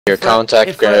Your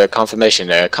contact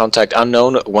confirmation. Contact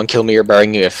unknown. 1 kilometer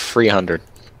bearing 300.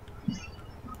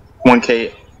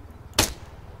 1K.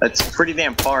 That's pretty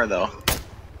damn far, though.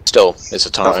 Still, it's a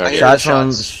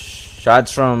time.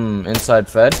 Shots from inside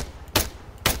Fed.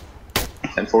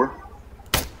 10-4.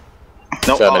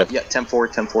 No, yeah, 10-4,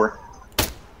 10-4.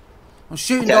 I'm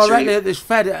shooting directly at this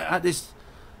Fed, at this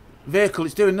vehicle.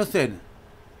 It's doing nothing.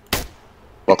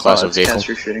 What class of vehicle?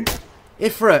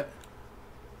 Ifrit.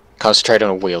 Concentrate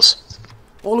on the wheels.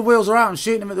 All the wheels are out. I'm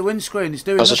shooting them at the windscreen. It's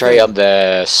doing Concentrate nothing. on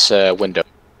this window.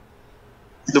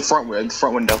 The front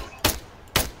window.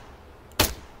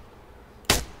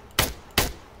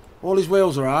 All his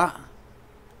wheels are out.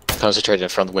 Concentrate on the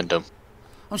front window.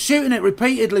 I'm shooting it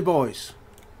repeatedly, boys.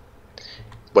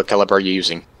 What caliber are you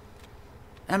using?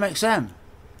 MXM.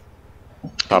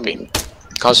 Copy.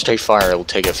 Concentrate fire, it'll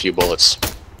take a few bullets.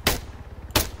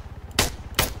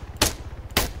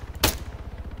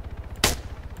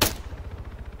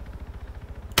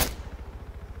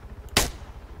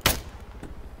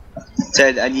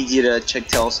 Ted, I need you to check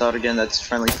Talos out again, that's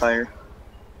friendly fire.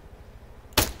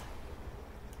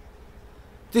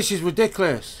 This is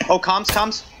ridiculous. Oh,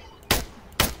 comms?